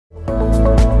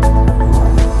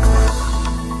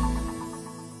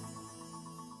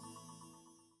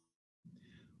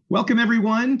Welcome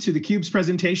everyone to theCUBE's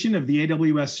presentation of the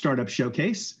AWS Startup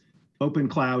Showcase, Open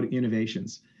Cloud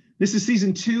Innovations. This is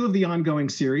season 2 of the ongoing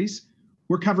series.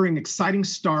 We're covering exciting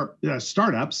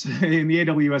startups in the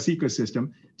AWS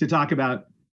ecosystem to talk about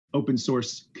open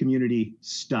source community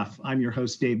stuff. I'm your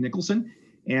host, Dave Nicholson,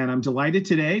 and I'm delighted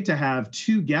today to have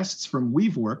two guests from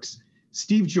Weaveworks,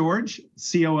 Steve George,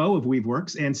 COO of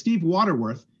Weaveworks, and Steve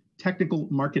Waterworth, Technical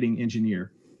Marketing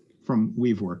Engineer from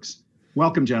Weaveworks.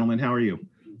 Welcome, gentlemen. How are you?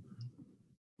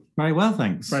 Very well,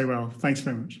 thanks. Very well. Thanks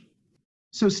very much.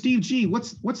 So Steve G,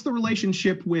 what's the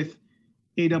relationship with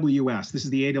AWS? This is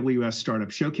the AWS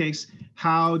Startup Showcase.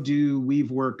 How do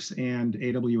Weaveworks and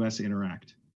AWS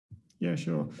interact? Yeah,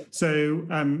 sure. So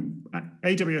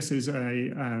AWS is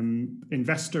a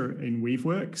investor in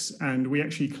Weaveworks, and we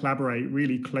actually collaborate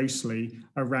really closely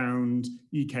around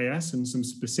EKS and some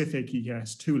specific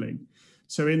EKS tooling.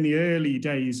 So in the early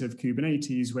days of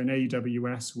Kubernetes, when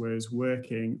AWS was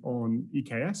working on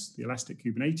EKS, the Elastic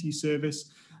Kubernetes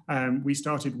Service, we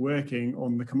started working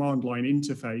on the command line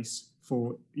interface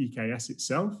for EKS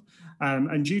itself.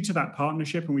 And due to that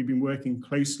partnership, and we've been working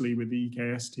closely with the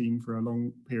EKS team for a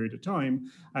long period of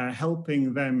time,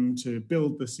 helping them to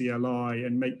build the CLI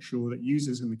and make sure that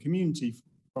users in the community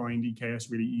find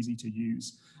EKS really easy to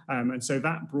use. And so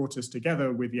that brought us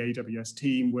together with the AWS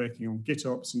team working on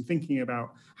GitOps and thinking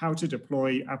about how to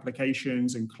deploy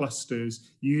applications and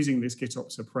clusters using this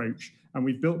GitOps approach. And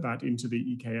we've built that into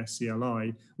the EKS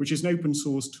CLI, which is an open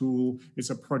source tool. It's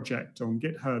a project on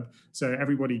GitHub, so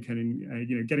everybody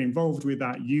can get involved with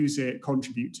that, use it,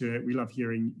 contribute to it. We love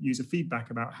hearing user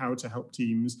feedback about how to help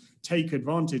teams take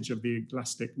advantage of the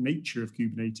elastic nature of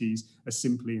Kubernetes as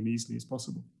simply and easily as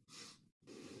possible.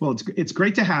 Well, it's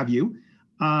great to have you.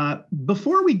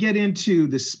 Before we get into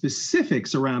the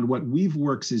specifics around what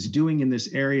Weaveworks is doing in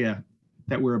this area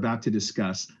that we're about to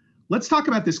discuss, let's talk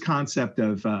about this concept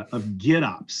of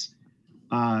GitOps.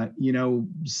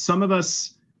 Some of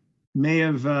us may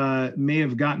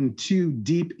have gotten too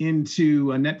deep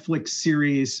into a Netflix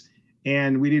series,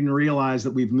 and we didn't realize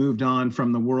that we've moved on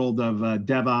from the world of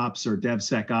DevOps or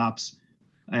DevSecOps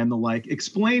and the like.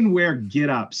 Explain where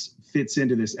GitOps fits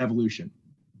into this evolution.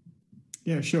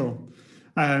 Yeah, sure.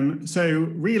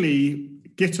 So really,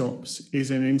 GitOps is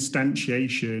an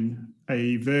instantiation,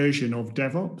 a version of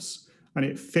DevOps, and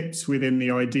it fits within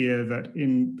the idea that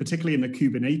particularly in the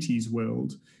Kubernetes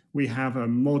world, we have a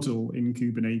model in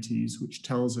Kubernetes which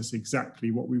tells us exactly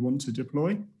what we want to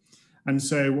deploy. And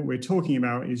so what we're talking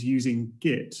about is using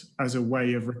Git as a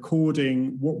way of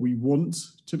recording what we want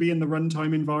to be in the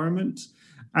runtime environment,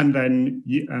 and then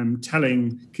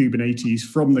telling Kubernetes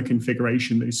from the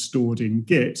configuration that is stored in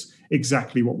Git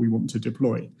exactly what we want to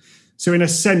deploy. So in a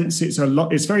sense, it's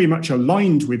very much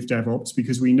aligned with DevOps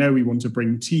because we know we want to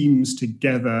bring teams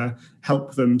together,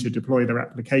 help them to deploy their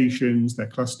applications, their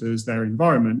clusters, their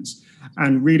environments.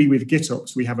 And really with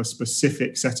GitOps, we have a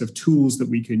specific set of tools that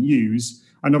we can use.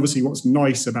 And obviously what's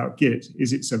nice about Git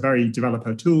is it's a very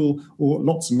developer tool, or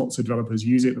lots and lots of developers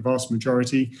use it, the vast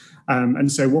majority.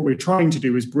 And so what we're trying to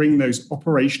do is bring those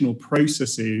operational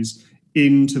processes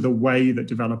into the way that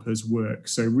developers work.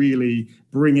 So really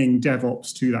bringing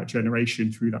DevOps to that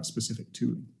generation through that specific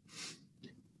tooling.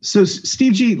 So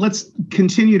Steve G, let's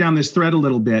continue down this thread a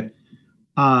little bit.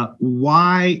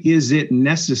 Why is it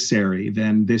necessary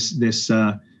then, this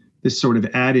sort of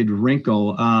added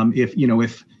wrinkle?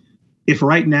 If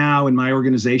right now in my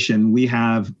organization we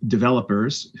have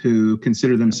developers who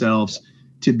consider themselves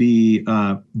to be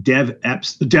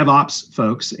DevOps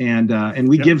folks, and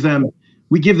we give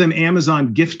them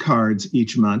Amazon gift cards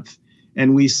each month,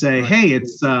 and we say, hey,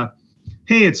 it's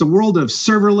a world of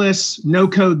serverless, no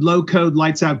code, low code,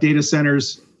 lights out data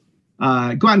centers. Go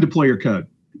out and deploy your code.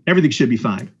 Everything should be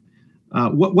fine.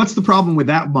 What's the problem with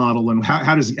that model, and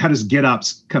how does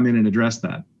GitOps come in and address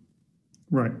that?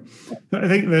 Right. I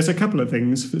think there's a couple of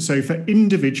things. So for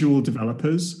individual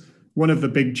developers, one of the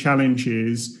big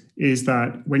challenges is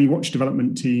that when you watch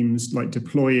development teams like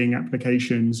deploying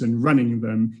applications and running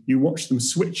them, you watch them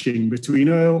switching between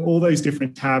all those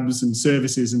different tabs and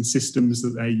services and systems that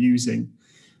they're using.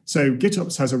 So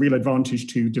GitOps has a real advantage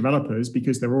to developers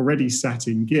because they're already sat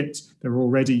in Git, they're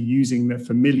already using their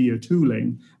familiar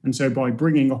tooling. And so by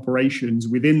bringing operations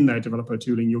within their developer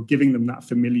tooling, you're giving them that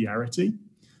familiarity.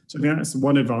 So I think that's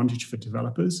one advantage for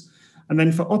developers. And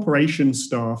then for operations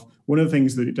staff, one of the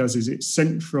things that it does is it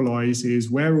centralizes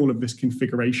where all of this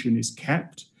configuration is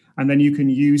kept And then you can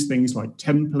use things like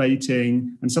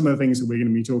templating and some of the things that we're going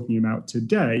to be talking about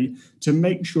today to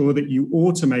make sure that you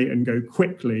automate and go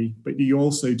quickly, but you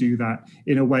also do that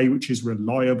in a way which is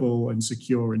reliable and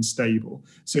secure and stable.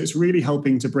 So it's really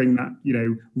helping to bring that,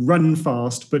 run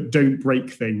fast, but don't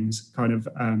break things kind of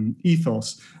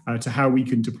ethos to how we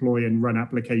can deploy and run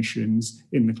applications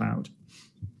in the cloud.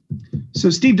 So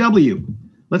Steve W.,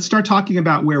 let's start talking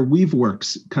about where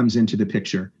Weaveworks comes into the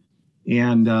picture.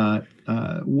 And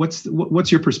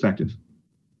what's your perspective?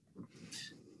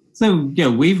 So yeah,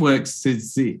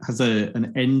 Weaveworks has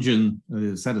an engine,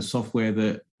 a set of software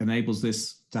that enables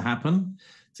this to happen.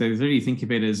 So really think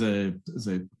of it as a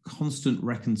constant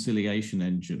reconciliation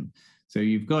engine. So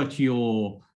you've got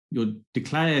your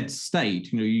declared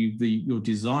state. Your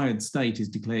desired state is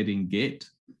declared in Git.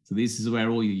 So this is where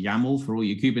all your YAML for all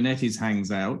your Kubernetes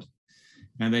hangs out.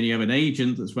 And then you have an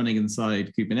agent that's running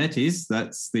inside Kubernetes.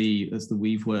 That's the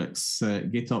Weaveworks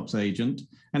GitOps agent.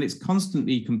 And it's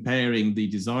constantly comparing the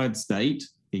desired state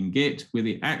in Git with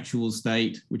the actual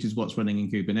state, which is what's running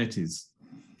in Kubernetes.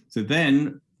 So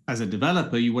then, as a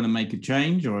developer, you want to make a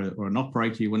change, or an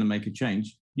operator, you want to make a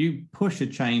change. You push a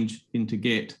change into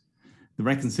Git. The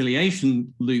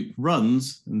reconciliation loop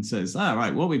runs and says, all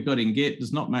right, what we've got in Git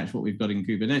does not match what we've got in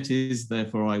Kubernetes.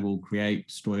 Therefore, I will create,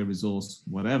 destroy a resource,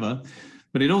 whatever.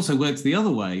 But it also works the other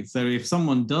way. So if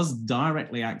someone does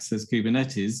directly access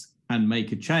Kubernetes and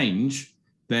make a change,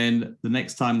 then the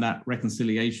next time that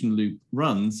reconciliation loop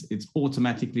runs, it's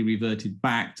automatically reverted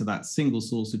back to that single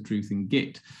source of truth in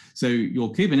Git. So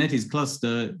your Kubernetes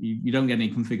cluster, you don't get any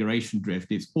configuration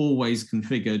drift. It's always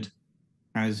configured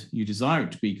as you desire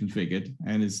it to be configured.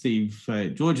 And as Steve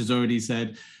George has already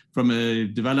said, from a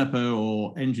developer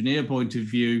or engineer point of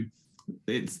view,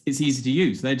 it's easy to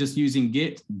use. They're just using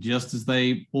Git just as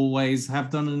they always have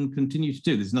done and continue to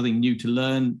do. There's nothing new to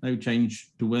learn, no change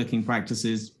to working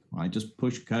practices. I just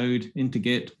push code into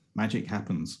Git, magic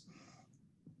happens.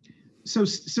 So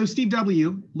Steve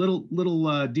W.,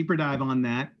 little deeper dive on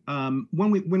that.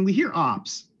 When we hear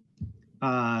ops,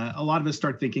 a lot of us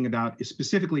start thinking about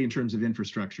specifically in terms of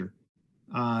infrastructure,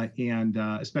 and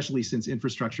especially since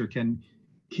infrastructure can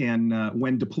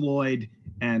when deployed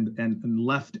and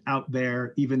left out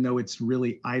there, even though it's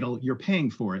really idle, you're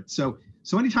paying for it. So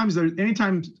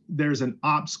anytime there's an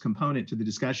ops component to the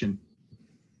discussion,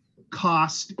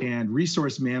 cost and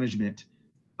resource management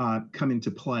come into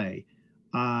play.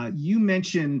 You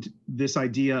mentioned this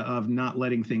idea of not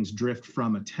letting things drift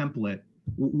from a template.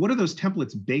 What are those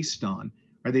templates based on?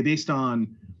 Are they based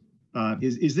on,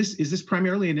 is this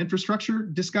primarily an infrastructure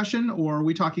discussion, or are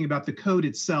we talking about the code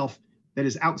itself that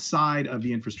is outside of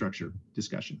the infrastructure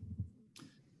discussion?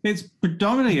 It's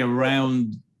predominantly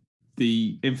around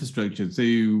the infrastructure.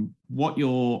 So what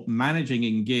you're managing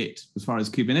in Git, as far as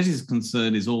Kubernetes is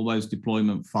concerned, is all those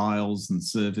deployment files and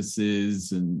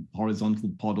services and horizontal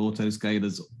pod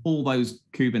autoscalers, all those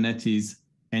Kubernetes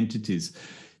entities.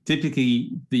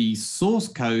 Typically, the source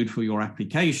code for your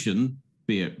application,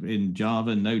 be it in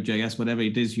Java, Node.js, whatever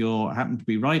it is you happen to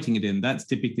be writing it in, that's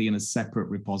typically in a separate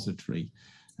repository.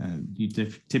 You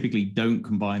typically don't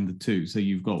combine the two. So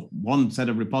you've got one set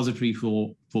of repository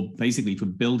for basically for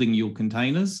building your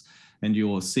containers, and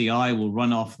your CI will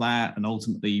run off that and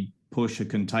ultimately push a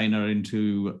container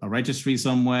into a registry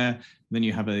somewhere. Then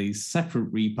you have a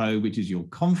separate repo, which is your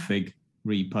config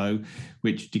repo,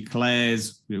 which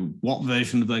declares what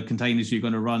version of the containers you're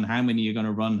going to run, how many you're going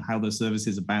to run, how the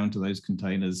services are bound to those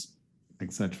containers,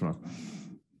 etc.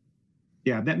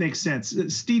 Yeah, that makes sense.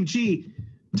 Steve G.,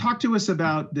 talk to us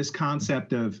about this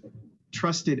concept of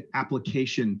trusted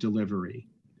application delivery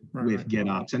with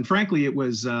GitOps. And frankly,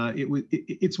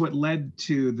 it's what led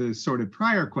to the sort of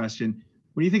prior question.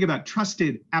 When you think about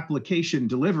trusted application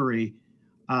delivery,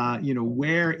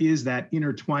 where is that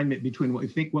intertwinement between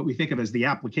what we think of as the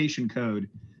application code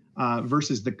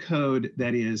versus the code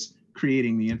that is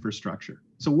creating the infrastructure?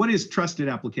 So what is trusted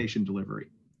application delivery?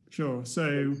 Sure.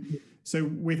 So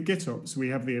with GitOps, we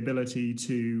have the ability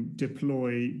to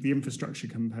deploy the infrastructure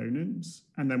components,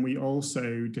 and then we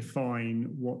also define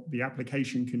what the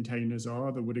application containers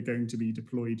are that are going to be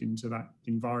deployed into that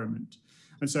environment.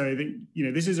 And so I think,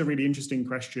 this is a really interesting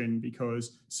question,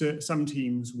 because some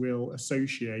teams will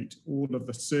associate all of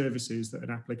the services that an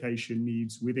application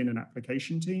needs within an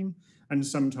application team. And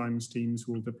sometimes teams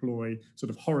will deploy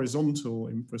sort of horizontal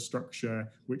infrastructure,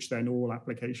 which then all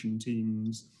application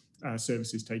teams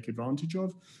services take advantage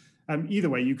of. Either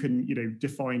way, you can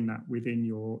define that within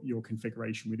your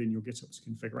configuration, within your GitOps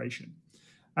configuration.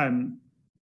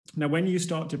 Now, when you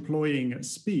start deploying at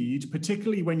speed,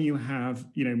 particularly when you have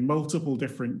multiple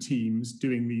different teams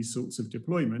doing these sorts of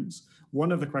deployments,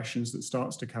 one of the questions that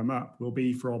starts to come up will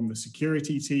be from the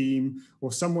security team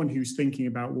or someone who's thinking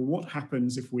about, well, what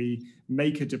happens if we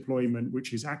make a deployment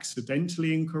which is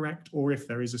accidentally incorrect, or if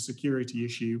there is a security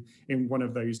issue in one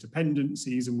of those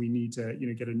dependencies and we need to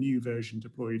get a new version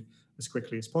deployed as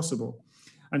quickly as possible.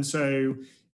 And so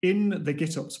in the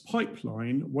GitOps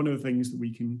pipeline, one of the things that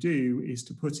we can do is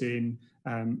to put in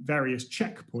various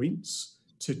checkpoints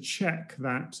to check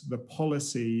that the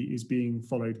policy is being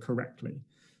followed correctly.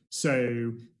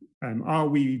 So are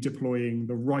we deploying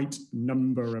the right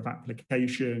number of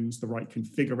applications, the right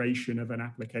configuration of an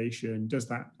application? Does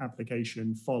that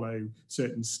application follow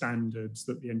certain standards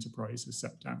that the enterprise has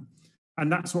set down? And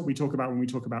that's what we talk about when we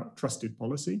talk about trusted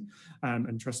policy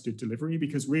and trusted delivery,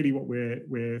 because really what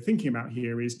we're thinking about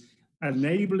here is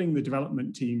enabling the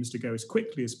development teams to go as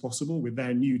quickly as possible with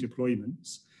their new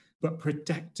deployments, but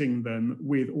protecting them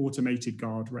with automated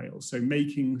guardrails. So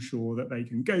making sure that they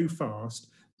can go fast,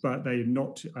 but they're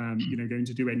not going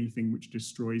to do anything which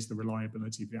destroys the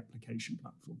reliability of the application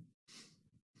platform.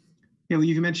 Yeah, well,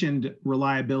 you mentioned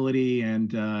reliability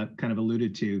and kind of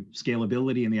alluded to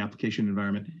scalability in the application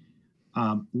environment.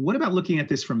 What about looking at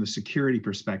this from the security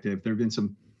perspective? There have been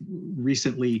some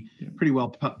recently pretty well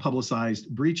publicized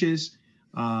breaches.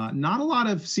 Not a lot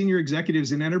of senior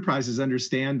executives in enterprises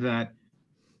understand that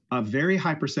a very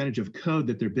high percentage of code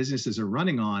that their businesses are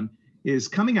running on is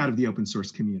coming out of the open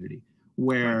source community,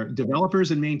 where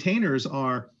developers and maintainers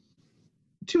are,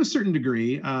 to a certain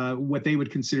degree, what they would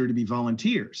consider to be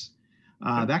volunteers.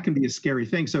 That can be a scary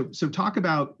thing. So talk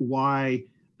about why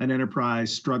an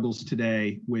enterprise struggles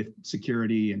today with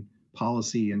security and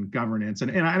policy and governance.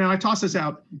 And I toss this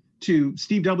out to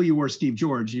Steve W. or Steve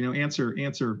George,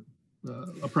 answer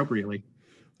appropriately.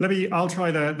 I'll try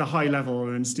the high level,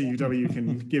 and Steve W.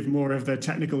 can give more of the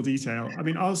technical detail. I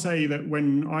mean, I'll say that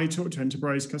when I talk to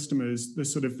enterprise customers,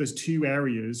 there's two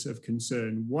areas of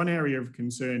concern. One area of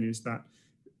concern is that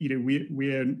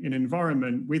we're in an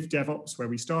environment with DevOps where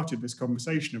we started this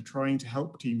conversation of trying to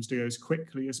help teams do as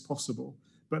quickly as possible.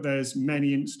 But there's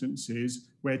many instances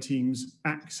where teams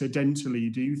accidentally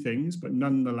do things, but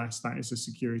nonetheless, that is a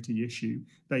security issue.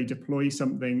 They deploy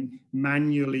something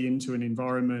manually into an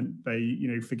environment,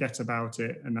 they forget about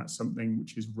it, and that's something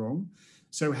which is wrong.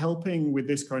 So helping with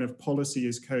this kind of policy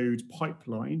as code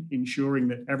pipeline, ensuring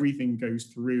that everything goes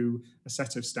through a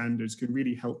set of standards can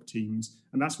really help teams.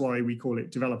 And that's why we call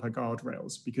it developer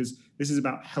guardrails, because this is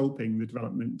about helping the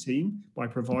development team by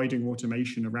providing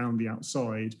automation around the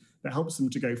outside that helps them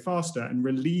to go faster and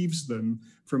relieves them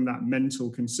from that mental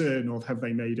concern of have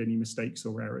they made any mistakes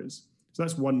or errors. So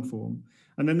that's one form.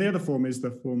 And then the other form is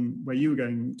the form where you were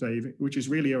going, Dave, which is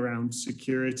really around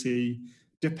security,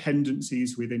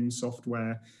 dependencies within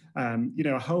software,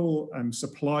 a whole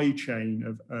supply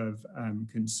chain of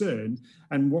concern.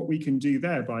 And what we can do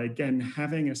there by, again,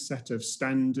 having a set of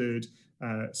standard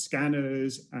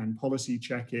scanners and policy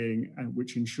checking,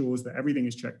 which ensures that everything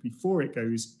is checked before it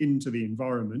goes into the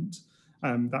environment,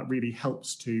 that really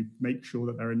helps to make sure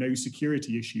that there are no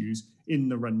security issues in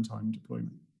the runtime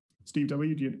deployment. Steve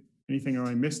W., anything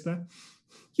I missed there?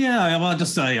 Yeah, well,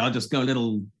 I'll just go a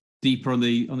little deeper on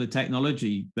the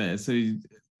technology there. So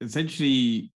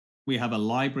essentially, we have a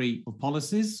library of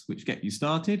policies which get you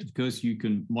started. Of course, you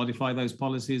can modify those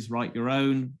policies, write your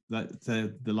own.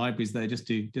 The library's there just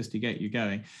to get you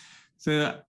going.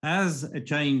 So as a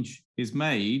change is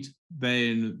made,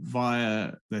 then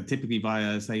typically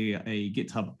via say a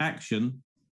GitHub action,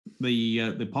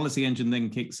 the policy engine then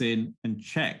kicks in and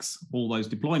checks all those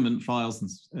deployment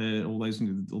files and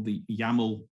all the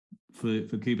YAML for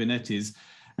Kubernetes,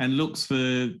 and looks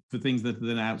for things that are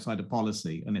then outside of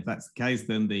policy. And if that's the case,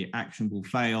 then the action will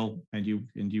fail, and you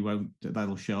won't.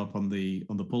 That'll show up on the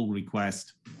pull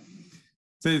request.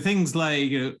 So things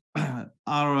like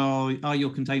are your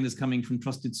containers coming from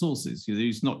trusted sources?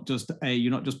 You're not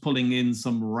just pulling in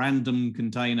some random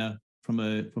container from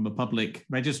a public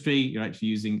registry. You're actually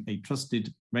using a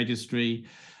trusted registry.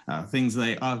 Things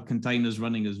are containers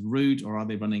running as root, or are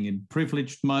they running in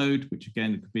privileged mode, which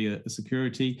again could be a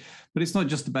security. But it's not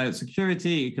just about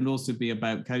security, it can also be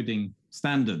about coding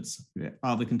standards.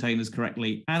 Are the containers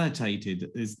correctly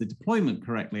annotated? Is the deployment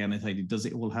correctly annotated? Does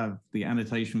it all have the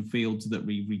annotation fields that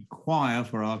we require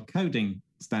for our coding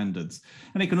standards?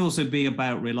 And it can also be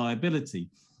about reliability.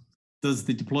 Does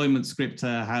the deployment script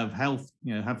have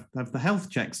the health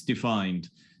checks defined?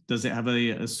 Does it have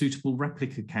a suitable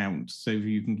replica count? So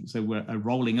a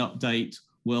rolling update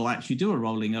will actually do a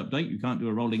rolling update. You can't do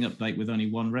a rolling update with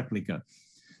only one replica.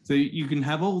 So you can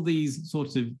have all these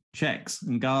sorts of checks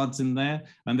and guards in there.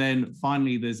 And then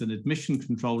finally, there's an admission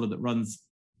controller that runs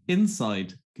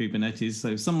inside Kubernetes. So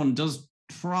if someone does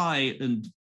try and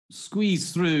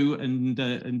squeeze through and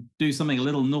do something a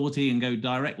little naughty and go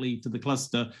directly to the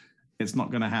cluster, it's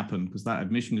not going to happen, because that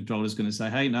admission controller is going to say,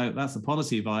 hey, no, that's a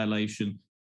policy violation.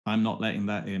 I'm not letting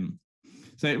that in.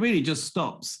 So it really just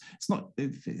stops.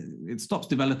 It stops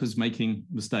developers making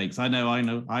mistakes. I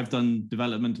know. I've done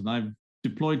development and I've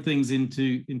deployed things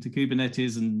into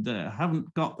Kubernetes and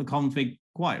haven't got the config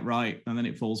quite right, and then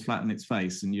it falls flat in its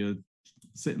face, and you're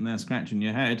sitting there scratching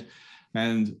your head.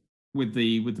 And with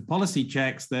the policy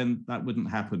checks, then that wouldn't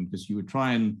happen, because you would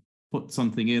try and put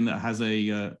something in that has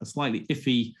a slightly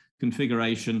iffy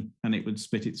configuration, and it would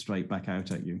spit it straight back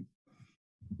out at you.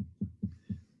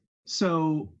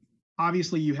 So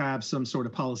obviously you have some sort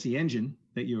of policy engine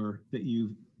that you're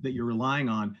relying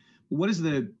on. What is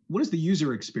the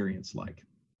user experience like?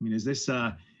 I mean, is this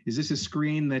a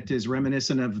screen that is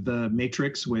reminiscent of the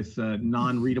Matrix with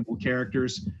non-readable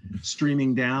characters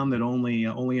streaming down that only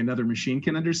another machine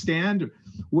can understand?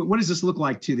 What does this look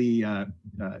like to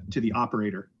the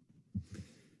operator?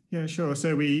 Yeah, sure.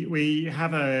 So we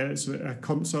have a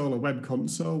console, a web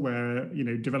console, where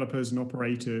developers and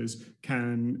operators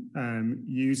can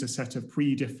use a set of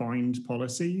predefined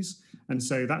policies, and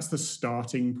so that's the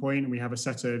starting point. And we have a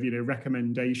set of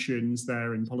recommendations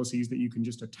there and policies that you can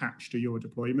just attach to your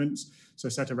deployments. So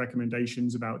a set of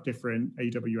recommendations about different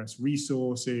AWS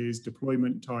resources,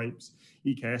 deployment types,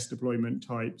 EKS deployment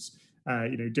types.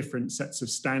 Different sets of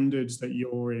standards that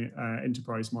your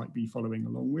enterprise might be following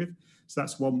along with. So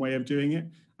that's one way of doing it.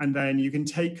 And then you can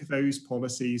take those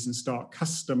policies and start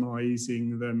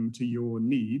customizing them to your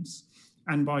needs.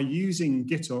 And by using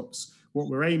GitOps, what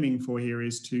we're aiming for here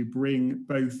is to bring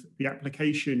both the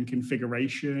application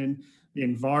configuration, the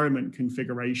environment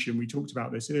configuration. We talked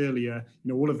about this earlier,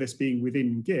 all of this being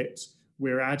within Git.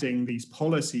 We're adding these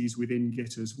policies within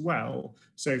Git as well.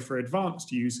 So for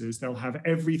advanced users, they'll have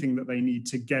everything that they need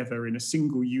together in a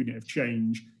single unit of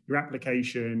change: your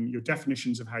application, your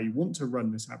definitions of how you want to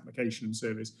run this application and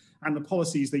service, and the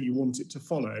policies that you want it to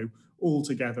follow, all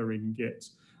together in Git.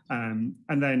 And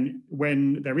then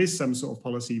when there is some sort of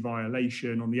policy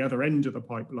violation on the other end of the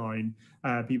pipeline,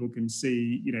 people can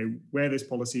see where this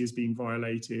policy is being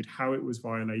violated, how it was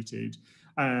violated.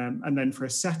 And then for a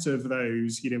set of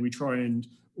those, we try and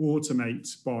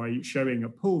automate by showing a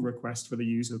pull request for the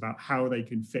user about how they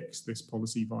can fix this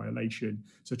policy violation.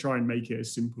 So try and make it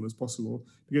as simple as possible,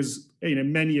 because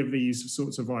many of these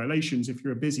sorts of violations, if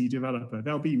you're a busy developer,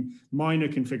 there'll be minor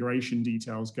configuration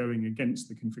details going against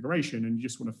the configuration, and you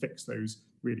just want to fix those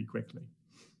really quickly.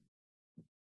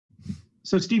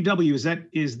 So Steve W., is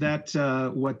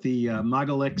that what the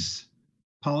Magalix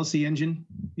policy engine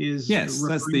is? Yes,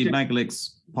 that's the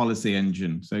Magalix policy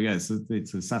engine. So yes,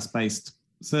 it's a SaaS-based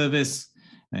service.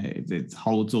 It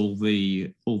holds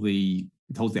it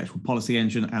holds the actual policy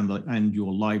engine and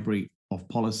your library of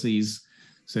policies.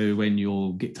 So when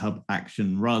your GitHub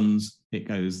action runs, it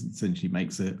essentially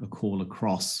makes a call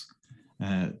across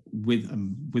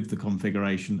with the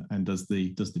configuration and does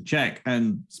the check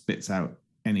and spits out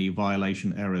any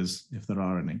violation errors if there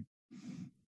are any.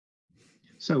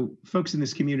 So folks in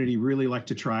this community really like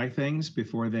to try things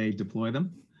before they deploy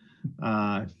them.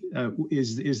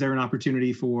 Is there an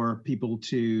opportunity for people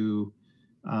to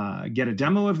get a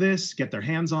demo of this, get their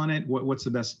hands on it? What's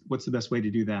the best way to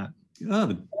do that? Oh,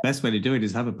 the best way to do it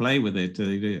is have a play with it.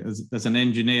 As an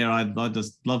engineer, I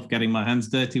just love getting my hands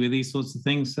dirty with these sorts of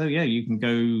things. So yeah, you can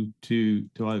go to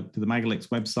the Magalix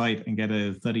website and get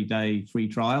a 30-day free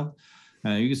trial.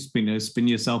 You can spin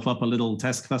yourself up a little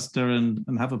test cluster and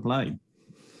have a play.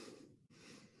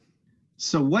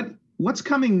 So what's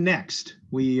coming next?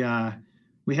 We had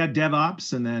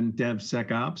DevOps and then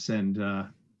DevSecOps and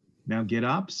now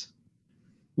GitOps.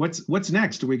 What's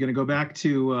next? Are we going to go back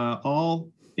to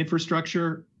all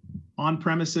infrastructure on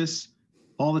premises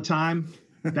all the time?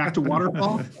 Back to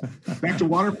waterfall? Back to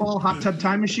waterfall? Hot tub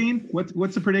time machine?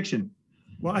 What's the prediction?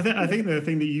 Well, I think the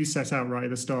thing that you set out right at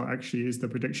the start actually is the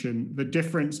prediction. The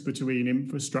difference between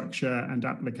infrastructure and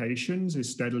applications is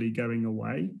steadily going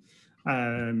away.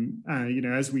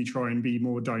 As we try and be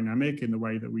more dynamic in the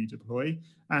way that we deploy.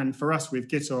 And for us with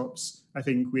GitOps, I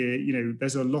think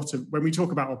there's a lot of, when we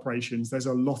talk about operations, there's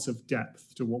a lot of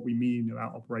depth to what we mean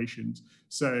about operations.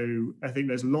 So I think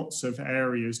there's lots of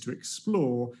areas to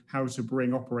explore how to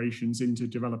bring operations into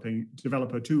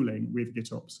developer tooling with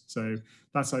GitOps. So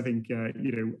that's, I think,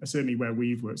 certainly where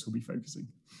Weaveworks will be focusing.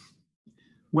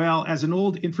 Well, as an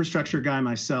old infrastructure guy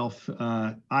myself,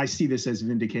 I see this as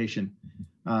vindication.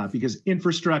 Because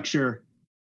infrastructure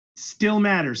still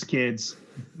matters, kids.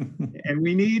 And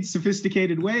we need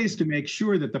sophisticated ways to make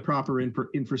sure that the proper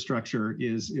infrastructure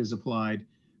is applied.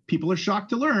 People are shocked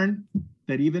to learn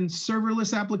that even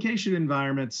serverless application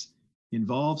environments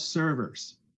involve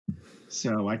servers.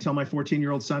 So I tell my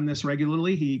 14-year-old son this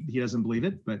regularly. He doesn't believe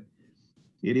it, but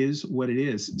it is what it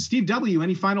is. Steve W.,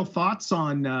 any final thoughts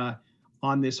on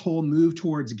this whole move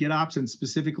towards GitOps and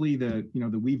specifically the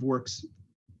Weaveworks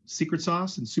secret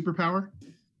sauce and superpower?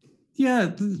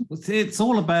 Yeah, it's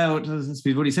all about, as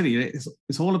we've already said,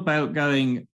 it's all about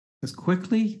going as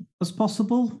quickly as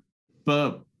possible,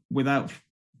 but without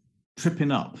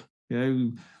tripping up.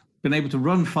 Been able to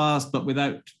run fast, but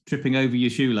without tripping over your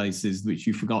shoelaces, which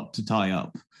you forgot to tie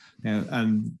up.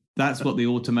 And that's what the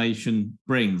automation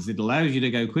brings. It allows you to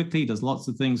go quickly, does lots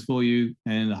of things for you,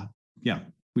 and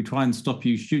we try and stop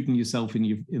you shooting yourself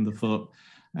in the foot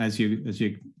as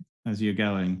you're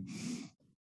going.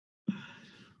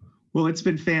 Well, it's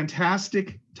been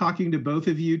fantastic talking to both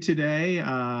of you today.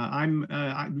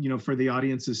 For the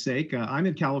audience's sake, I'm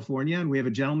in California, and we have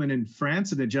a gentleman in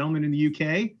France and a gentleman in the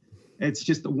UK. It's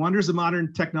just the wonders of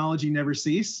modern technology never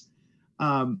cease.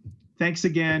 Thanks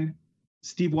again,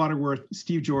 Steve Waterworth,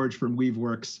 Steve George from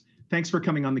Weaveworks. Thanks for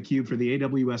coming on theCUBE for the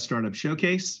AWS Startup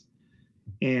Showcase.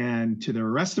 And to the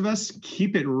rest of us,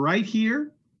 keep it right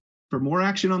here for more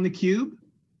action on theCUBE,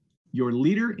 your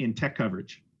leader in tech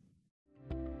coverage.